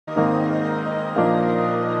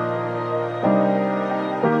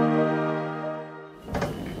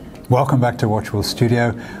Welcome back to Watchwheel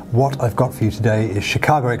Studio. What I've got for you today is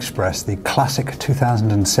Chicago Express, the classic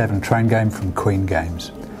 2007 train game from Queen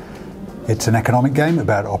Games. It's an economic game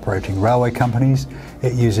about operating railway companies.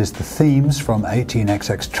 It uses the themes from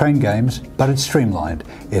 18XX train games, but it's streamlined.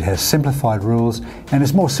 It has simplified rules and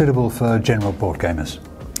is more suitable for general board gamers.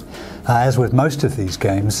 As with most of these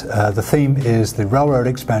games, the theme is the railroad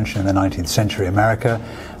expansion in the 19th century America.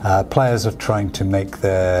 Players are trying to make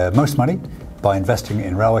their most money by investing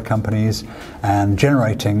in railway companies and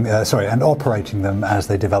operating them as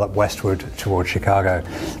they develop westward towards Chicago.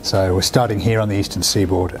 So we're starting here on the eastern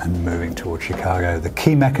seaboard and moving towards Chicago. The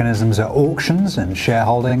key mechanisms are auctions and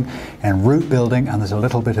shareholding and route building, and there's a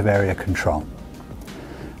little bit of area control.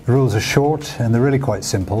 The rules are short and they're really quite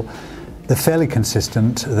simple. They're fairly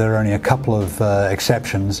consistent. There are only a couple of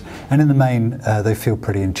exceptions, and in the main they feel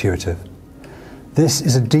pretty intuitive. This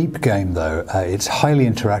is a deep game though. It's highly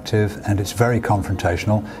interactive and it's very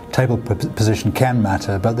confrontational. Table position can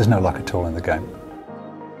matter, but there's no luck at all in the game.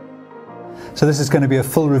 So this is going to be a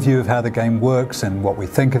full review of how the game works and what we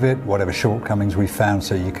think of it, whatever shortcomings we found,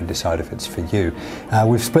 so you can decide if it's for you.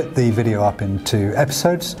 We've split the video up into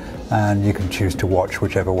episodes and you can choose to watch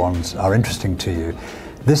whichever ones are interesting to you.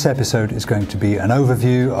 This episode is going to be an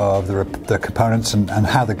overview of the components and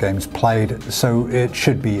how the game's played, so it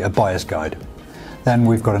should be a buyer's guide. Then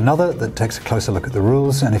we've got another that takes a closer look at the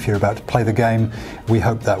rules, and if you're about to play the game, we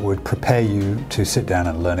hope that would prepare you to sit down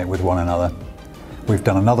and learn it with one another. We've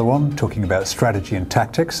done another one talking about strategy and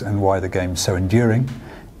tactics and why the game's so enduring,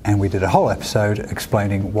 and we did a whole episode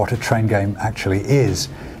explaining what a train game actually is,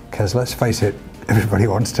 because let's face it, everybody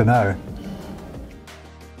wants to know.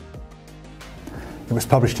 It was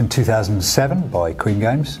published in 2007 by Queen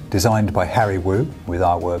Games, designed by Harry Wu, with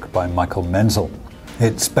artwork by Michael Menzel.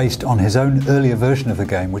 It's based on his own earlier version of the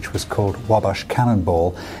game, which was called Wabash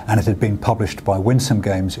Cannonball, and it had been published by Winsome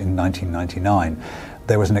Games in 1999.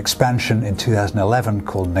 There was an expansion in 2011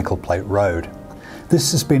 called Nickel Plate Road.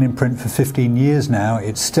 This has been in print for 15 years now.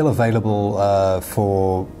 It's still available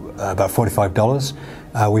for about $45.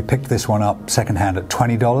 We picked this one up secondhand at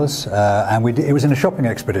 $20, and it was in a shopping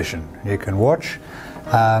expedition you can watch.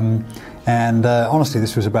 Honestly,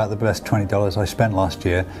 this was about the best $20 I spent last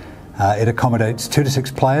year. It accommodates 2 to 6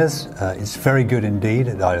 players. It's very good indeed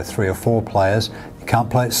at either 3 or 4 players. You can't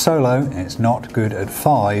play it solo, and it's not good at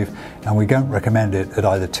 5, and we don't recommend it at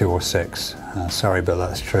either 2 or 6. Sorry, but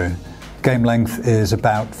that's true. Game length is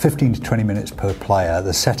about 15 to 20 minutes per player.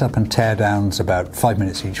 The setup and teardown's about 5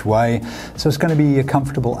 minutes each way, so it's going to be a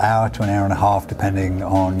comfortable hour to an hour and a half depending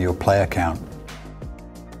on your player count.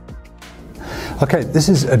 Okay, this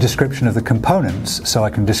is a description of the components, so I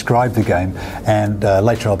can describe the game, and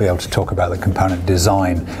later I'll be able to talk about the component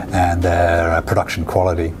design and their production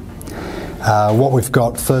quality. What we've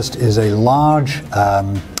got first is a large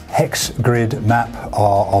hex grid map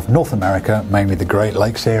of North America, mainly the Great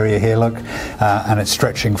Lakes area here, look, and it's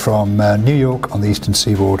stretching from New York on the eastern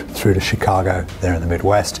seaboard through to Chicago there in the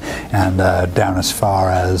Midwest, and down as far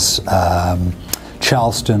as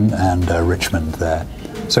Charleston and Richmond there.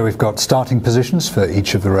 So we've got starting positions for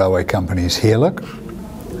each of the railway companies here, look.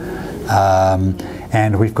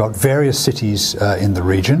 And we've got various cities in the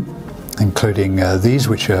region, including these,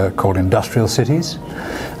 which are called industrial cities.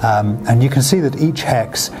 And you can see that each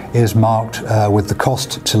hex is marked with the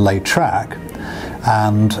cost to lay track,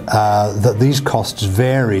 and that these costs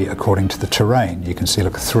vary according to the terrain. You can see,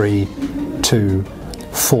 look, 3, 2,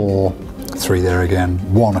 4, 3 there again,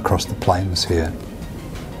 1 across the plains here.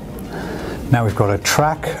 Now we've got a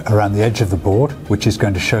track around the edge of the board, which is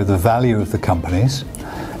going to show the value of the companies,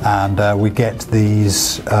 and we get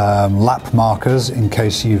these lap markers in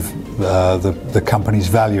case the company's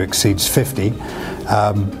value exceeds 50.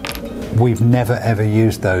 We've never ever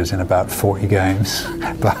used those in about 40 games,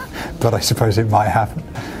 but I suppose it might happen.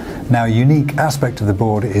 Now, a unique aspect of the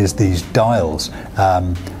board is these dials.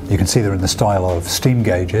 You can see they're in the style of steam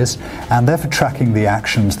gauges, and they're for tracking the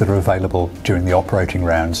actions that are available during the operating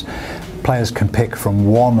rounds. Players can pick from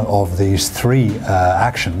one of these 3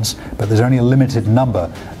 actions, but there's only a limited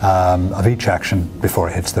number of each action before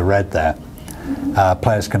it hits the red there.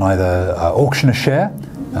 Players can either auction a share,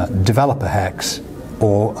 develop a hex,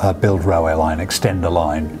 or build railway line, extend a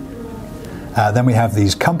line. Then we have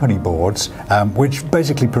these company boards, which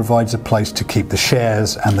basically provides a place to keep the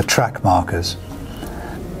shares and the track markers.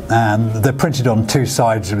 And they're printed on 2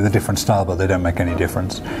 sides with a different style, but they don't make any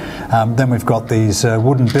difference. Then we've got these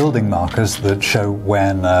wooden building markers that show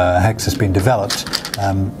when a hex has been developed,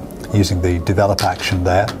 using the develop action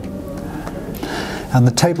there. And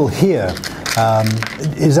the table here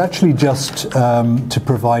is actually just to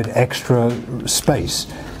provide extra space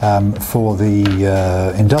for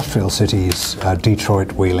the industrial cities,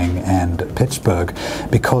 Detroit, Wheeling and Pittsburgh,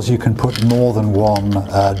 because you can put more than one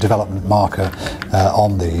development marker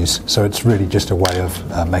on these. So it's really just a way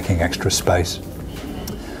of making extra space.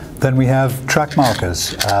 Then we have track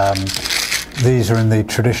markers. These are in the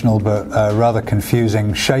traditional but rather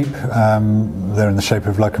confusing shape. They're in the shape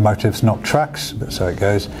of locomotives, not tracks, but so it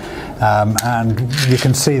goes. And you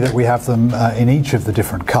can see that we have them in each of the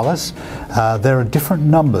different colours. There are different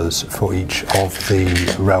numbers for each of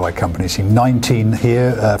the railway companies. See 19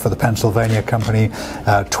 here for the Pennsylvania company,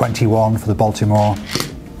 21 for the Baltimore,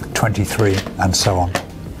 23 and so on.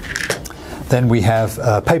 Then we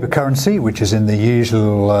have paper currency, which is in the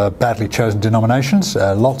usual badly chosen denominations,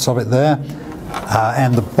 lots of it there.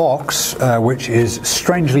 And the box, which is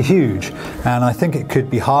strangely huge, and I think it could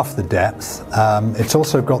be half the depth. It's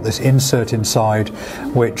also got this insert inside,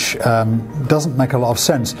 which doesn't make a lot of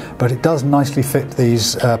sense, but it does nicely fit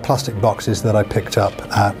these plastic boxes that I picked up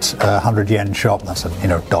at a 100 yen shop. That's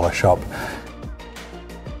a dollar shop.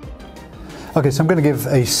 Okay, so I'm going to give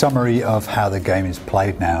a summary of how the game is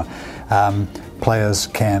played now. Players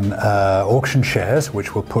can auction shares,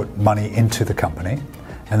 which will put money into the company,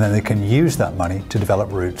 and then they can use that money to develop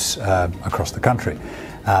routes across the country.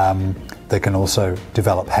 They can also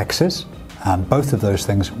develop hexes, and both of those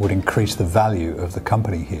things would increase the value of the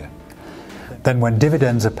company here. Then when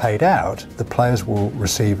dividends are paid out, the players will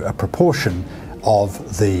receive a proportion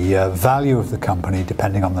of the value of the company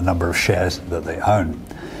depending on the number of shares that they own.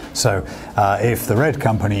 So if the red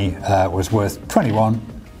company was worth 21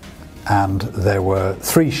 and there were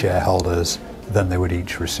 3 shareholders, then they would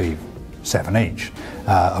each receive 7 each.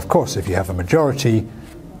 Of course, if you have a majority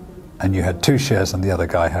and you had 2 shares and the other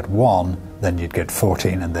guy had 1, then you'd get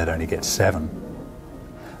 14 and they'd only get 7.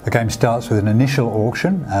 The game starts with an initial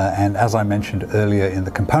auction, and as I mentioned earlier in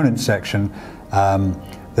the components section,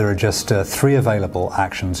 there are just 3 available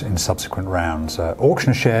actions in subsequent rounds: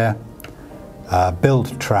 auction a share,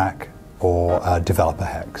 build track, or develop a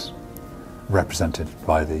hex, represented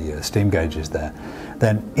by the steam gauges there.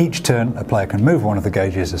 Then each turn a player can move one of the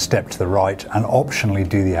gauges a step to the right and optionally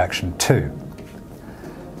do the action 2.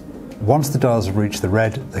 Once the dials have reached the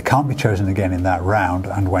red, they can't be chosen again in that round,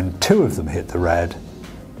 and when 2 of them hit the red,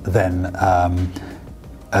 then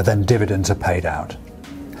dividends are paid out.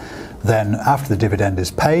 Then after the dividend is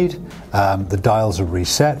paid, the dials are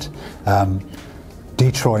reset.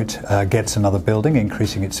 Detroit gets another building,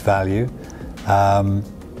 increasing its value,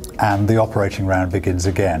 and the operating round begins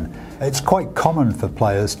again. It's quite common for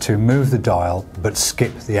players to move the dial but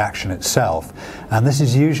skip the action itself, and this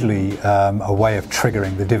is usually a way of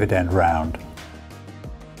triggering the dividend round.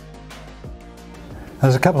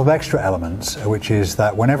 There's a couple of extra elements, which is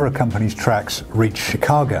that whenever a company's tracks reach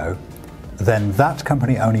Chicago, then that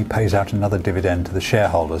company only pays out another dividend to the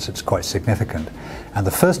shareholders. It's quite significant. And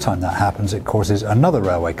the first time that happens, it causes another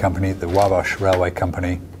railway company, the Wabash Railway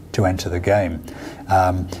Company, to enter the game.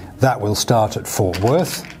 That will start at Fort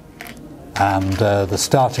Worth, and the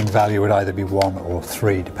starting value would either be 1 or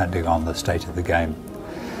 3, depending on the state of the game.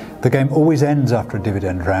 The game always ends after a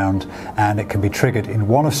dividend round, and it can be triggered in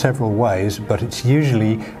one of several ways, but it's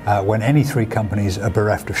usually when any 3 companies are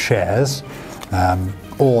bereft of shares,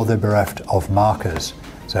 or they're bereft of markers.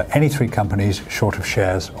 So any 3 companies short of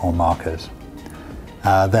shares or markers.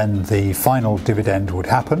 Then the final dividend would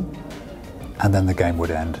happen, and then the game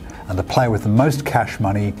would end. And the player with the most cash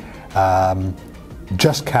money,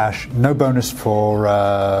 just cash, no bonus for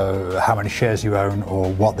how many shares you own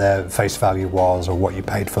or what their face value was or what you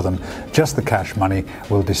paid for them, just the cash money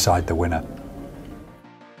will decide the winner.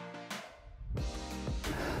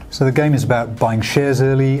 So the game is about buying shares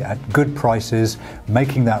early at good prices,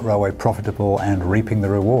 making that railway profitable and reaping the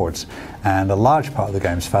rewards. And a large part of the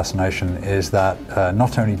game's fascination is that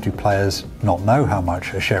not only do players not know how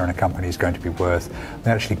much a share in a company is going to be worth,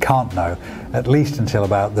 they actually can't know, at least until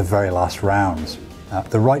about the very last rounds.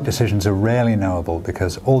 The right decisions are rarely knowable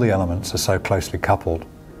because all the elements are so closely coupled.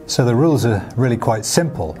 So the rules are really quite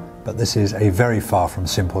simple, but this is a very far from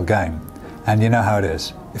simple game. And you know how it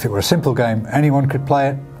is. If it were a simple game, anyone could play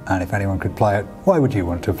it. And if anyone could play it, why would you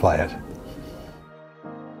want to play it?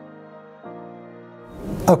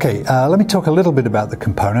 Okay, let me talk a little bit about the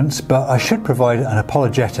components, but I should provide an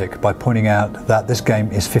apologetic by pointing out that this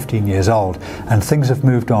game is 15 years old and things have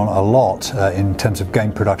moved on a lot in terms of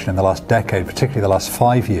game production in the last decade, particularly the last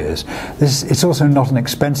 5 years. It's also not an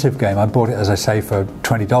expensive game. I bought it, as I say, for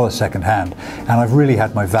 $20 second hand, and I've really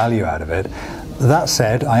had my value out of it. That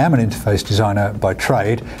said, I am an interface designer by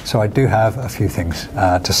trade, so I do have a few things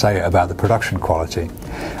to say about the production quality.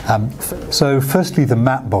 So firstly, the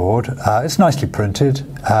mat board, it's nicely printed.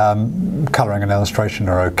 Colouring and illustration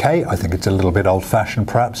are okay. I think it's a little bit old-fashioned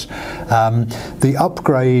perhaps. The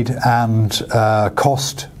upgrade and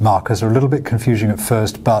cost markers are a little bit confusing at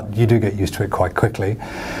first, but you do get used to it quite quickly.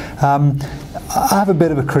 I have a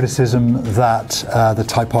bit of a criticism that the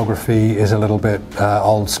typography is a little bit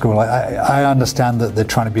old school. I understand that they're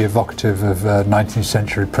trying to be evocative of 19th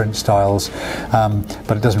century print styles,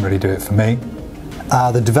 but it doesn't really do it for me.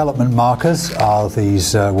 The development markers are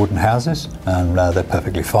these wooden houses, and they're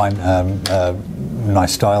perfectly fine,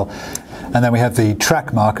 nice style. And then we have the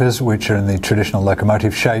track markers, which are in the traditional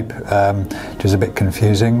locomotive shape, which is a bit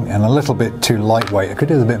confusing and a little bit too lightweight. I could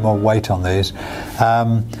do with a bit more weight on these.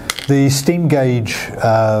 The steam gauge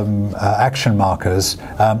action markers,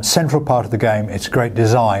 central part of the game, it's great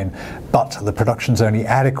design, but the production's only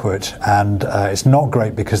adequate, and it's not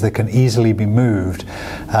great because they can easily be moved.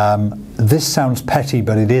 This sounds petty,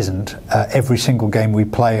 but it isn't. Every single game we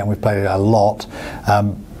play, and we've played it a lot,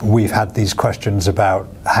 we've had these questions about,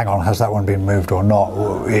 hang on, has that one been moved or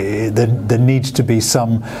not? There needs to be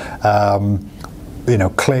some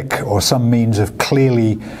click or some means of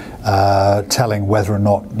clearly telling whether or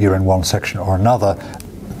not you're in one section or another.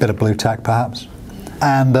 Bit of blue tack perhaps.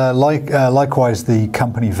 And likewise, the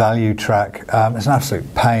company value track, it's an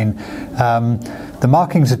absolute pain. The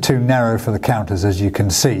markings are too narrow for the counters, as you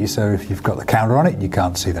can see, so if you've got the counter on it, you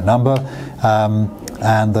can't see the number.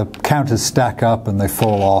 And the counters stack up and they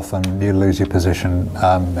fall off and you lose your position.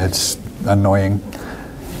 It's annoying.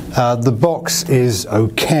 The box is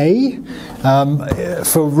okay.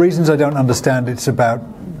 For reasons I don't understand, it's about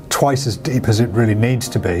twice as deep as it really needs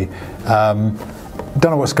to be.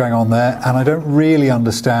 Don't know what's going on there, and I don't really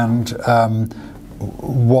understand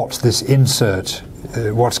what's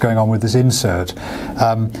going on with this insert.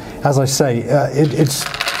 As I say,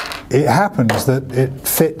 it happens that it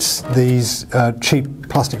fits these cheap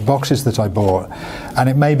plastic boxes that I bought, and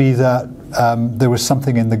it may be that there was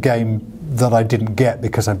something in the game that I didn't get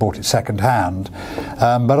because I bought it second hand.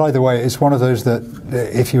 But either way, it's one of those that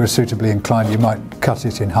if you were suitably inclined, you might cut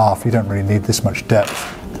it in half. You don't really need this much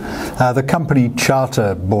depth. The company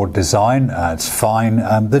charter board design, it's fine.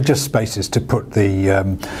 They're just spaces to put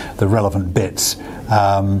the relevant bits.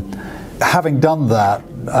 Having done that,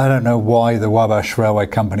 I don't know why the Wabash Railway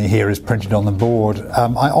Company here is printed on the board.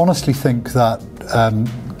 I honestly think that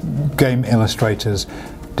game illustrators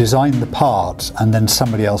design the parts and then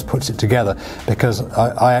somebody else puts it together, because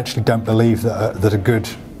I actually don't believe that a good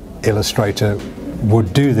illustrator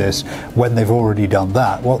would do this when they've already done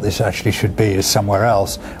that. What this actually should be is somewhere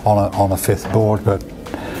else on a fifth board, but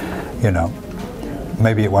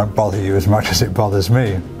maybe it won't bother you as much as it bothers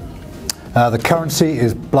me. The currency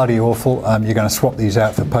is bloody awful. You're going to swap these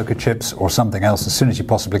out for poker chips or something else as soon as you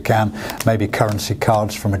possibly can. Maybe currency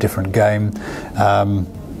cards from a different game.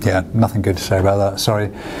 Yeah, nothing good to say about that, sorry.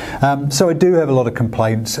 So I do have a lot of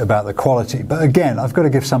complaints about the quality, but again, I've got to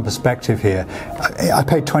give some perspective here. I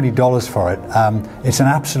paid $20 for it. It's an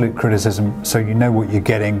absolute criticism, so you know what you're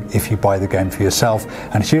getting if you buy the game for yourself,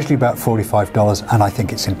 and it's usually about $45, and I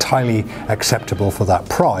think it's entirely acceptable for that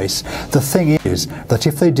price. The thing is that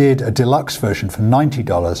if they did a deluxe version for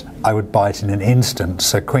 $90, I would buy it in an instant.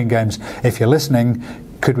 So Queen Games, if you're listening,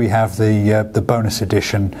 could we have the bonus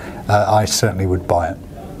edition? I certainly would buy it.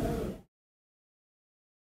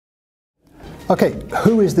 Okay,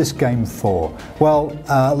 who is this game for? Well,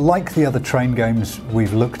 like the other train games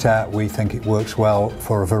we've looked at, we think it works well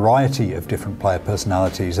for a variety of different player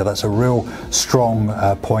personalities. So that's a real strong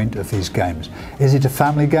point of these games. Is it a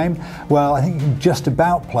family game? Well, I think you can just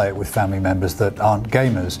about play it with family members that aren't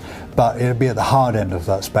gamers, but it'll be at the hard end of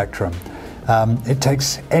that spectrum. It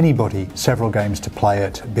takes anybody several games to play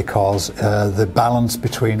it, because the balance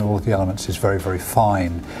between all of the elements is very, very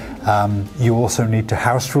fine. You also need to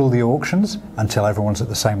house rule the auctions until everyone's at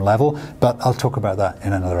the same level, but I'll talk about that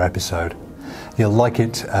in another episode. You'll like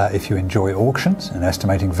it if you enjoy auctions and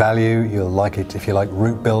estimating value. You'll like it if you like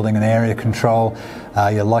route building and area control.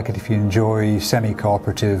 You'll like it if you enjoy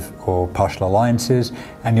semi-cooperative or partial alliances.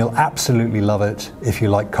 And you'll absolutely love it if you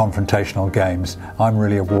like confrontational games. I'm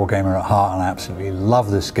really a wargamer at heart, and I absolutely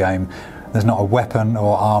love this game. There's not a weapon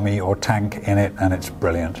or army or tank in it, and it's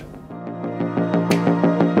brilliant.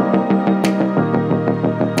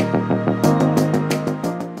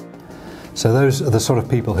 So those are the sort of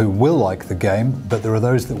people who will like the game, but there are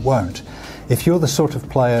those that won't. If you're the sort of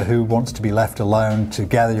player who wants to be left alone to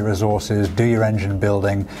gather your resources, do your engine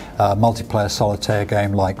building, multiplayer solitaire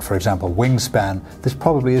game like, for example, Wingspan, this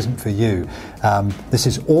probably isn't for you. This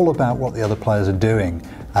is all about what the other players are doing.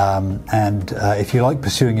 And if you like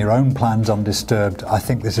pursuing your own plans undisturbed, I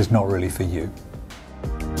think this is not really for you.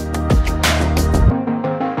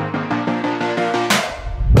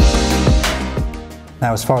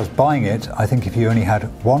 Now, as far as buying it, I think if you only had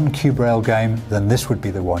one Cube-Rail game, then this would be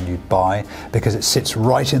the one you'd buy because it sits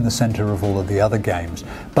right in the centre of all of the other games.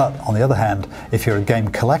 But on the other hand, if you're a game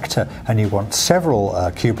collector and you want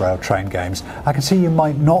several Cube-Rail train games, I can see you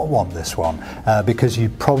might not want this one because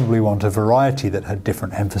you'd probably want a variety that had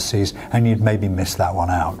different emphases, and you'd maybe miss that one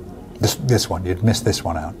out. You'd miss this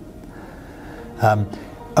one out.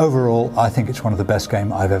 Overall, I think it's one of the best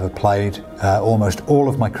games I've ever played. Almost all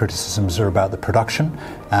of my criticisms are about the production,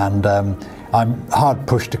 and I'm hard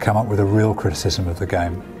pushed to come up with a real criticism of the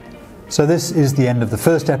game. So this is the end of the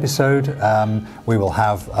first episode. We will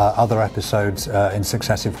have other episodes in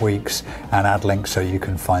successive weeks and add links so you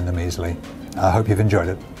can find them easily. I hope you've enjoyed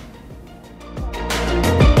it.